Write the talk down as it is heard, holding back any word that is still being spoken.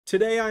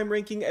Today I'm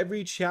ranking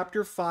every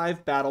Chapter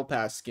 5 Battle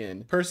Pass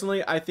skin.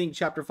 Personally, I think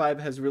Chapter 5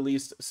 has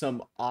released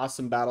some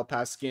awesome Battle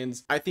Pass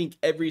skins. I think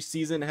every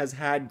season has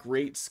had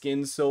great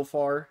skins so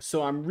far,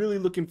 so I'm really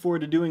looking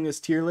forward to doing this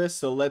tier list,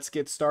 so let's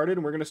get started.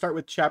 And we're going to start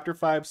with Chapter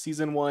 5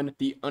 Season 1,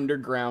 the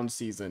Underground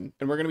season.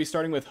 And we're going to be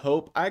starting with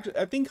Hope. I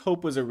think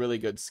Hope was a really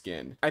good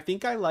skin. I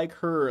think I like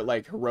her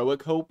like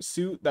heroic Hope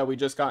suit that we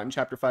just got in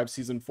Chapter 5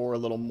 Season 4 a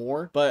little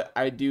more, but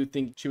I do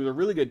think she was a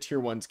really good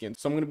tier 1 skin,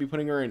 so I'm going to be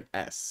putting her in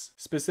S,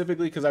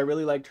 specifically because I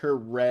really liked her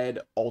red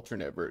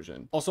alternate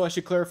version. Also, I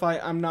should clarify,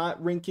 I'm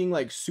not ranking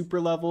like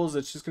super levels.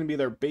 It's just going to be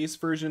their base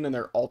version and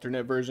their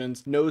alternate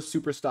versions. No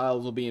super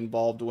styles will be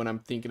involved when I'm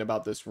thinking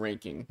about this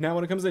ranking. Now,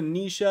 when it comes to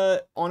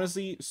Nisha,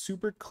 honestly,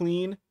 super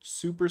clean,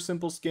 super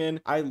simple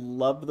skin. I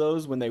love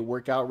those when they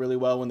work out really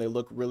well, when they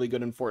look really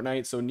good in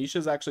Fortnite. So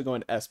Nisha's actually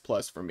going S+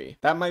 for me.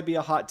 That might be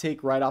a hot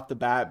take right off the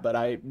bat, but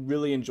I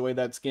really enjoy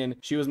that skin.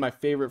 She was my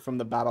favorite from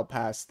the Battle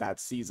Pass that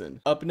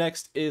season. Up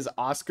next is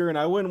Oscar, and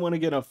I wouldn't want to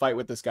get in a fight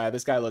with this guy.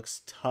 This guy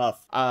looks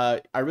tough. I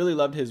really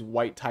loved his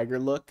white tiger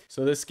look.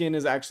 So this skin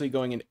is actually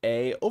going in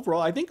A.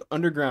 Overall, I think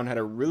Underground had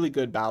a really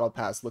good Battle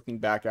Pass looking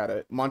back at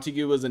it.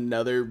 Montague was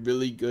another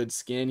really good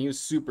skin. He was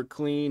super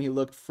clean. He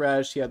looked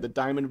fresh. He had the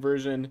diamond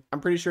version. I'm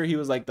pretty sure he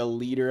was like the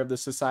leader of the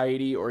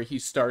society, or he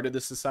started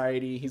the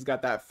society. He's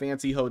got that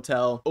fancy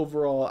hotel.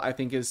 Overall, I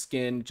think his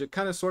skin, just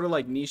kind of sort of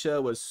like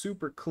Nisha, was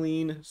super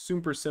clean,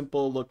 super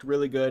simple, looked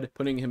really good,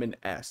 putting him in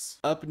S.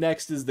 Up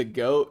next is the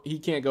GOAT. He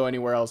can't go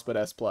anywhere else but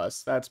S+.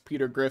 That's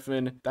Peter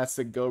Griffin. That's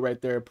the GOAT right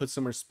there. Put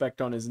some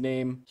respect on his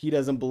name. He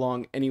doesn't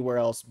belong anywhere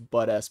else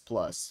but S+.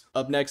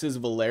 Up next is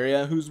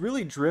Valeria, who's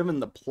really driven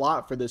the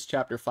plot for this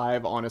Chapter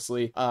 5,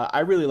 honestly. I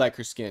really like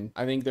her skin.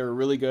 I think they're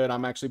really good.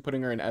 I'm actually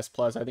putting her in S+.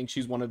 I think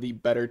she's one of the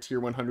better tier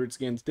 100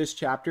 skins this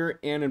chapter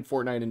and in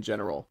Fortnite in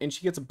general. And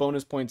she gets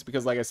bonus points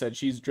because, like I said,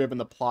 she's driven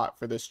the plot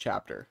for this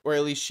chapter. Or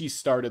at least she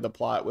started the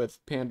plot with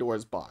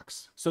Pandora's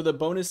box. So the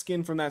bonus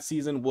skin from that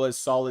season was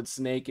Solid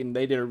Snake, and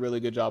they did a really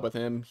good job with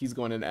him. He's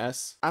going in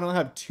S. I don't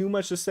have too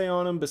much to say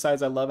on him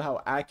besides I love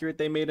how accurate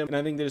they made him, and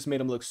I think they just made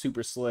him look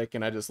super slick,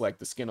 and I just like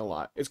the skin a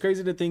lot. It's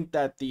crazy to think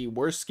that the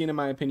worst skin in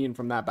my opinion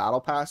from that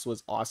Battle Pass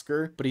was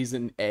Oscar, but he's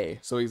in A,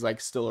 so he's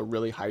like still a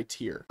really high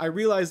tier. I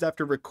realized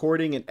after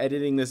recording and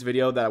editing this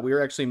video that we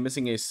were actually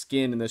missing a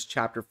skin in this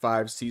Chapter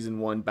 5 Season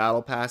 1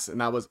 Battle Pass,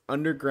 and that was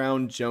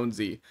Underground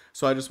Jonesy.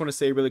 So I just want to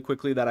say really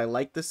quickly that I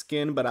like the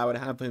skin, but I would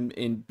have him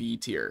in B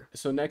tier.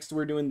 So next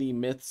we're doing the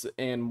Myths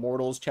and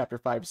Mortals Chapter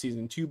 5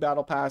 Season 2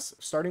 Battle Pass,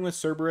 starting with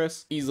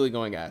Cerberus, easily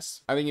going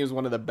S. I think he was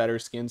one of the better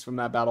skins from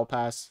that Battle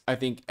Pass. I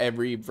think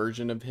every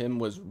version of him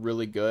was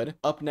really good.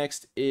 Up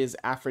next is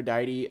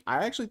Aphrodite.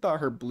 I actually thought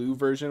her blue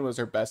version was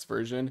her best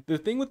version. The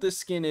thing with this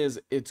skin is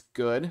it's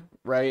good,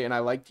 right? And I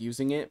liked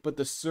using it, but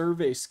the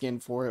survey skin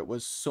for it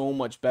was so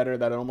much better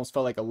that it almost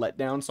felt like a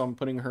letdown, so I'm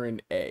putting her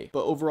in A.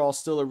 But overall,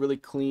 still a really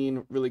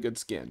clean, really good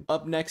skin.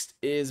 Up next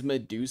is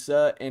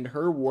Medusa, and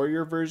her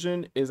warrior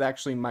version is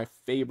actually my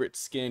favorite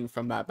skin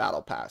from that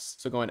Battle Pass.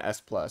 So going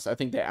S+. I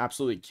think they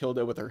absolutely killed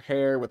it with her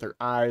hair, with her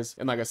eyes,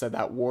 and like I said,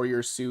 that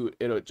warrior suit,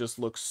 it just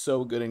looks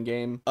so good in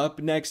game. Up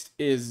next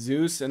is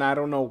Zeus, and I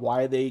don't know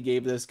why they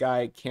gave this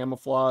guy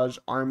camouflage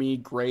army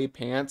gray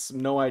pants.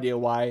 No idea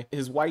why.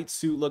 His white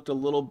suit looked a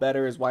little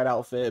better, his white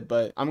outfit,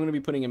 but I'm gonna be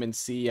putting him in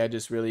C. I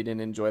just really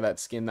didn't enjoy that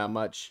skin that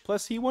much.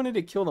 Plus, he wanted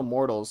to kill the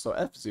mortals, so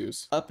F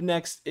Zeus. Up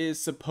next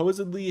is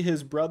supposedly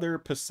his brother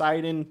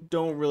Poseidon.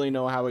 Don't really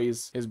know how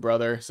he's his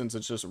brother since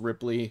it's just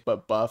Ripley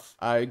but buff.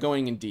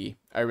 Going in D.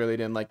 I really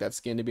didn't like that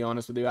skin, to be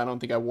honest with you. I don't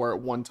think I wore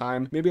it one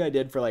time. Maybe I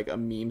did for like a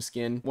meme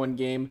skin one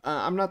game.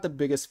 I'm not the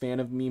biggest fan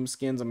of meme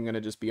skins. I'm gonna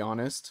just be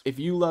honest. If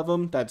you love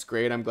them, that's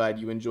great. I'm glad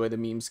you enjoy the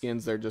meme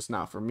skins. They're just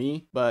not for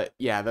me. But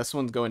yeah, this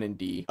one's going in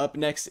D. Up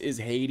next is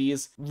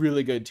Hades.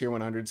 Really good tier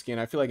 100 skin.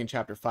 I feel like in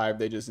Chapter 5,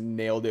 they just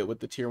nailed it with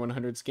the tier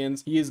 100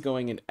 skins. He is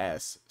going in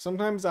S.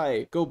 Sometimes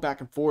I go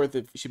back and forth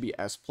if it should be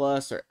S+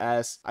 or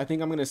S. I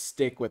think I'm gonna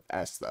stick with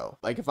S though.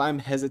 Like if I'm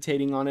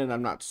hesitating on it,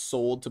 I'm not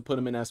sold to put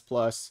him in S+.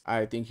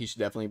 I think he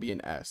should definitely be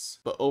an S,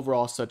 but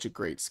overall such a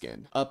great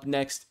skin. Up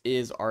next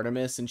is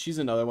Artemis, and she's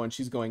another one.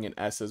 She's going in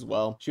S as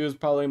well. She was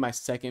probably my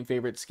second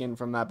favorite skin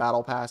from that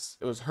Battle Pass.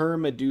 It was her,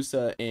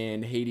 Medusa,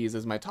 and Hades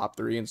as my top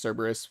 3, and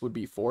Cerberus would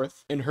be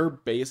 4th. In her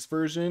base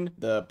version,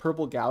 the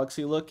purple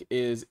galaxy look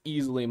is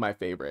easily my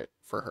favorite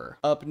for her.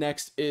 Up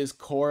next is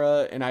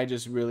Korra, and I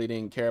just really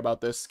didn't care about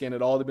this skin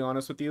at all, to be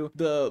honest with you.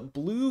 The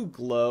blue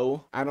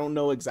glow, I don't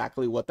know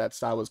exactly what that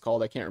style was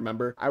called. I can't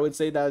remember. I would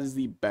say that is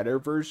the better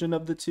version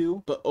of the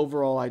two, but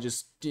overall I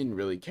just didn't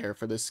really care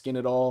for this skin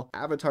at all.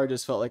 Avatar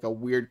just felt like a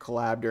weird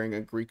collab during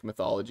a Greek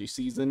mythology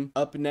season.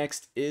 Up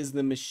next is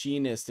the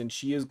Machinist, and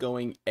she is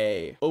going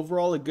A.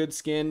 Overall a good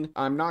skin.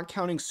 I'm not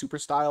counting super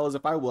styles.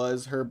 If I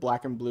was, her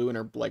black and blue and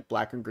her like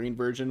black and green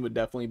version would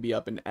definitely be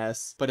up in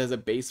S, but as a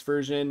base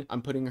version,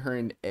 I'm putting her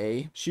an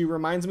A. She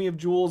reminds me of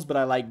Jules, but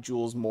I like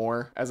Jules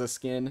more as a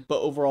skin,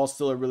 but overall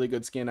still a really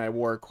good skin. I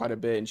wore her quite a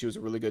bit and she was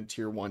a really good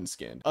tier 1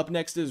 skin. Up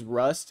next is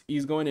Rust.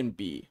 He's going in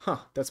B.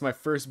 That's my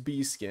first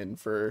B skin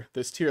for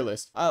this tier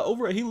list.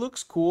 Overall, he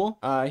looks cool.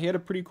 He had a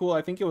pretty cool,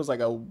 I think it was like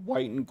a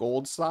white and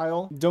gold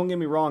style. Don't get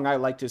me wrong, I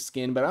liked his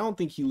skin, but I don't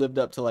think he lived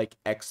up to like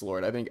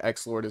X-Lord. I think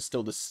X-Lord is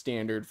still the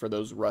standard for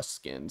those Rust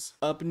skins.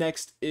 Up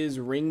next is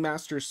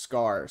Ringmaster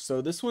Scar.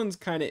 So this one's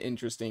kind of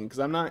interesting because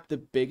I'm not the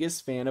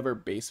biggest fan of her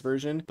base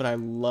version, but I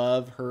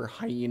love her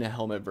hyena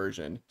helmet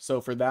version.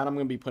 So for that, I'm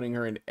going to be putting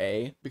her in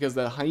A because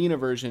the hyena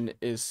version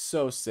is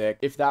so sick.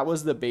 If that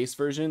was the base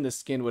version, the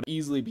skin would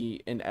easily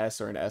be an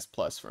S or an S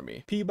plus for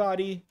me.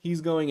 Peabody,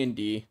 he's going in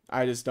D.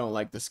 I just don't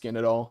like the skin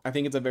at all. I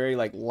think it's a very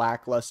like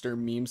lackluster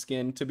meme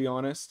skin, to be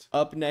honest.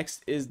 Up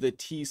next is the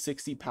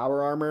T60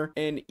 power armor,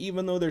 and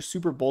even though they're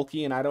super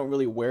bulky and I don't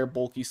really wear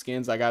bulky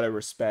skins, I gotta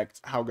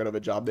respect how good of a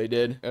job they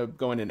did.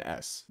 Going in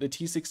S. The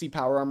T60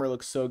 power armor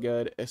looks so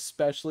good,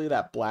 especially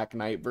that Black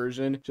Knight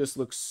version just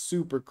looks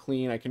super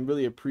clean. I can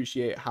really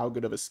appreciate how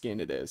good of a skin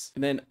it is.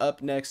 And then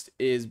up next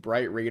is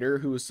Bright Raider,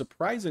 who is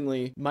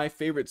surprisingly my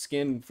favorite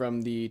skin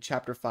from the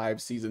chapter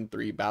 5 season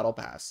 3 battle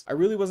pass. I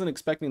really wasn't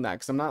expecting that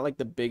because I'm not like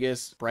the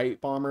biggest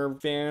Bright Bomber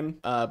fan,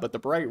 but the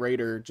Bright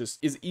Raider just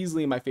is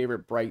easily my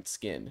favorite Bright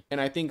skin. And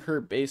I think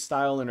her base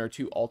style and her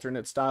 2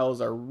 alternate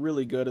styles are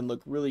really good and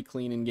look really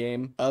clean in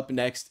game. Up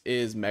next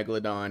is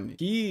Megalodon.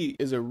 He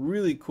is a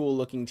really cool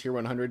looking tier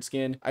 100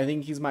 skin. I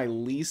think he's my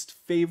least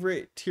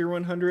favorite tier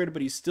 100,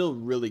 but he's still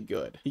really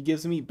good. He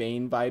gives me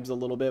Bane vibes a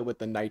little bit with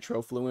the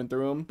nitro flowing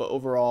through him, but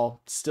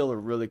overall still a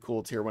really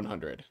cool tier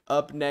 100.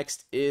 Up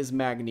next is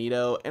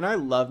Magneto, and I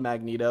love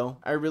Magneto.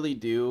 I really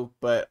do,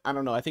 but I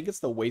don't know. I think it's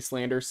the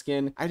Wastelander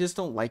skin. I just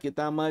don't like it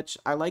that much.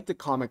 I like the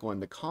comic one.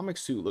 The comic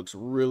suit looks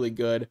really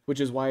good, which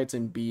is why it's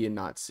in B and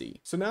not C.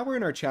 So now we're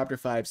in our chapter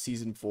 5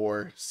 season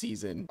 4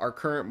 season, our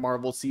current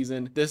Marvel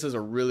season. This is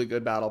a really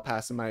good battle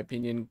pass in my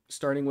opinion,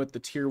 starting with the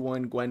tier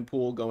 1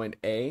 Gwenpool going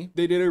A.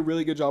 They did a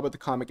really good job with the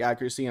comic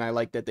accuracy, and I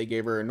like that they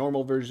gave her a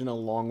normal version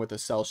along with a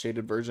cell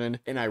shaded version,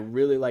 and I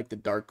really like the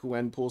dark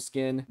Gwenpool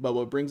skin, but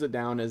what brings it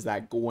down is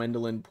that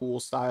Gwendolyn Pool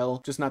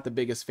style. Just not the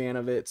biggest fan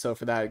of it, so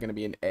for that, it's going to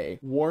be an A.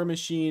 War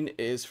Machine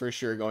is for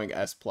sure going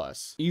S+.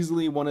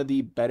 Easily one of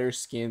the better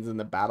skins in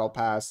the battle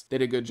pass. They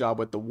did a good job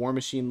with the War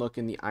Machine look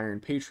and the Iron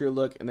Patriot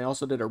look, and they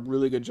also did a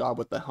really good job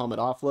with the helmet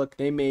off look.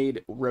 They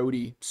made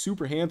Rhodey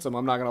super handsome,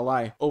 I'm not gonna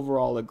lie.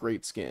 Overall, a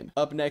great skin.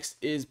 Up next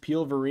is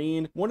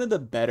Peelverine, one of the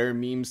better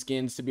meme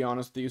skins, to be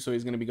honest with you, so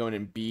he's gonna be going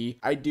in B.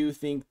 I do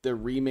think the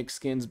remix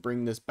skins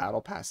bring this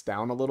battle pass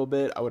down a little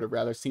bit. I would have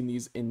rather seen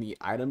these in the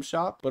item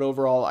shop, but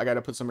overall, I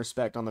gotta put some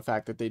respect on the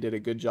fact that they did a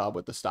good job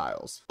with the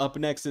styles. Up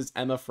next is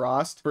Emma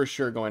Frost, for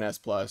sure going S+.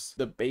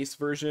 The base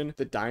version,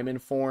 the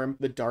diamond form,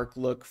 the dark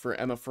look for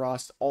Emma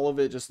Frost, all of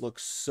it just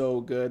looks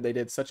so good. They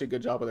did such a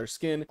good job with her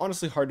skin.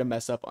 Honestly, hard to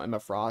mess up Emma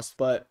Frost,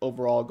 but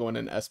overall going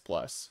in S+.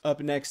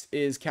 Up next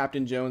is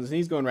Captain Jones, and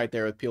he's going right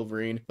there with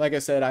Peelverine. Like I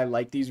said, I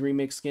like these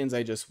remix skins.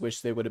 I just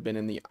wish they would have been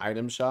in the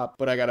item shop,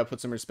 but I gotta put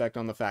some respect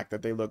on the fact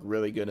that they look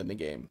really good in the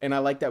game. And I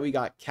like that we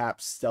got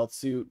Cap's stealth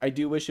suit. I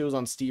do wish it was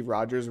on Steve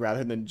Rogers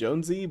rather than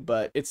Jonesy,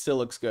 but it still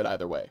looks good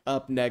either way.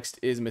 Up next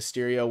is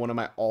Mysterio, one of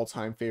my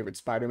all-time favorite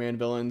Spider-Man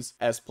villains.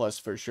 S+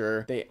 for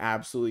sure. They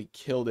absolutely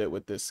killed it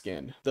with this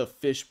skin. The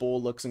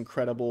fishbowl looks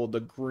incredible. The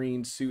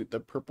green suit, the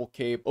purple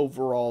cape,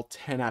 overall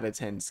 10 out of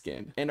 10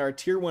 skin. And our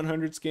tier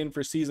 100 skin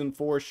for season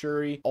 4,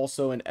 Shuri,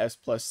 also an S+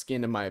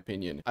 skin in my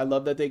opinion. I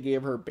love that they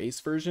gave her base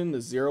version,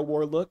 the Zero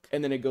War look,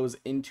 and then it goes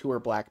into her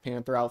Black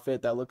Panther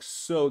outfit. That looks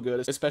so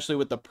good, especially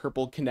with the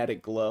purple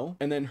kinetic glow.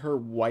 And then her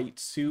white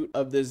suit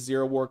of this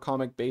Zero War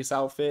comic base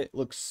outfit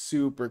looks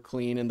super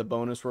clean in the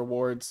bonus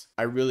rewards.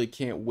 I really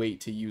can't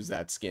wait to use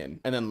that skin.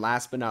 And then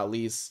last but not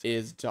least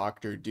is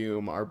Doctor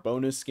Doom, our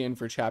bonus skin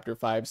for chapter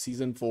 5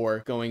 season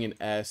 4, going in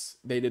S.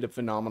 They did a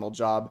phenomenal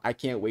job. I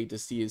can't wait to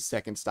see his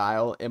second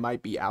style. It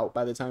might be out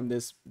by the time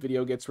this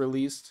video gets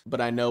released,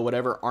 but I know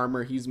whatever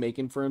armor he's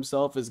making for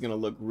himself is going to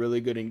look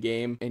really good in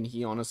game, and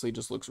he honestly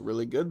just looks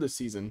really good this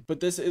season. But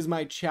this is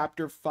my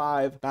chapter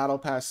 5 battle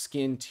pass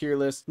skin tier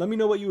list. Let me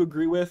know what you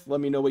agree with.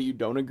 Let me know what you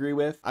don't agree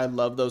with. I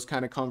love those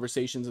kind of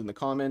conversations in the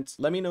comments.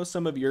 Let me know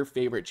some of your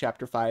favorite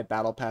chapter 5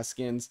 battle pass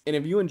skins, and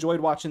if you enjoyed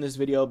watching this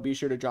video, be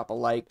sure to drop a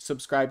like,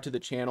 subscribe to the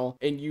channel,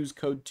 and use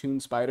code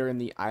TuneSpider in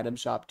the item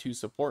shop to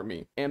support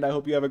me. And I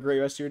hope you have a great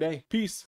rest of your day. Peace.